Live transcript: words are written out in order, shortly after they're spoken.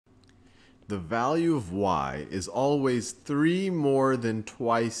the value of y is always 3 more than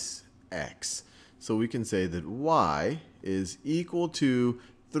twice x. So we can say that y is equal to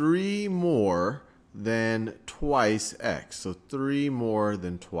 3 more than twice x. So 3 more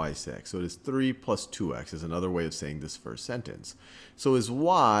than twice x. So it is 3 plus 2x is another way of saying this first sentence. So is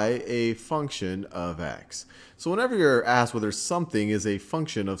y a function of x? So whenever you're asked whether something is a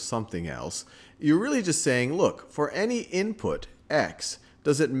function of something else, you're really just saying, look, for any input x,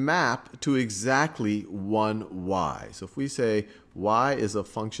 does it map to exactly one y? So if we say y is a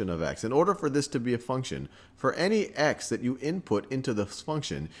function of x, in order for this to be a function, for any x that you input into this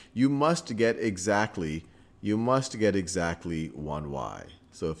function, you must get exactly one y.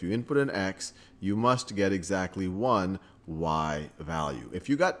 So if you input an x, you must get exactly one y value. If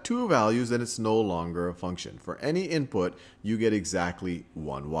you got two values, then it's no longer a function. For any input, you get exactly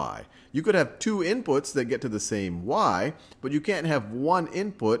one y. You could have two inputs that get to the same y, but you can't have one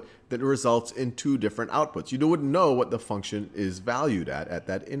input that results in two different outputs. You wouldn't know what the function is valued at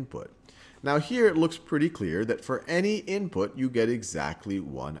that input. Now here it looks pretty clear that for any input, you get exactly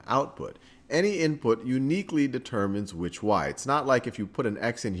one output. Any input uniquely determines which y. It's not like if you put an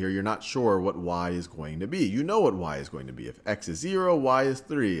x in here, you're not sure what y is going to be. You know what y is going to be. If x is 0, y is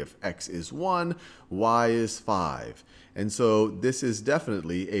 3. If x is 1, y is 5. And so this is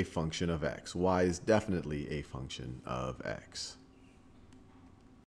definitely a function of x. Y is definitely a function of x.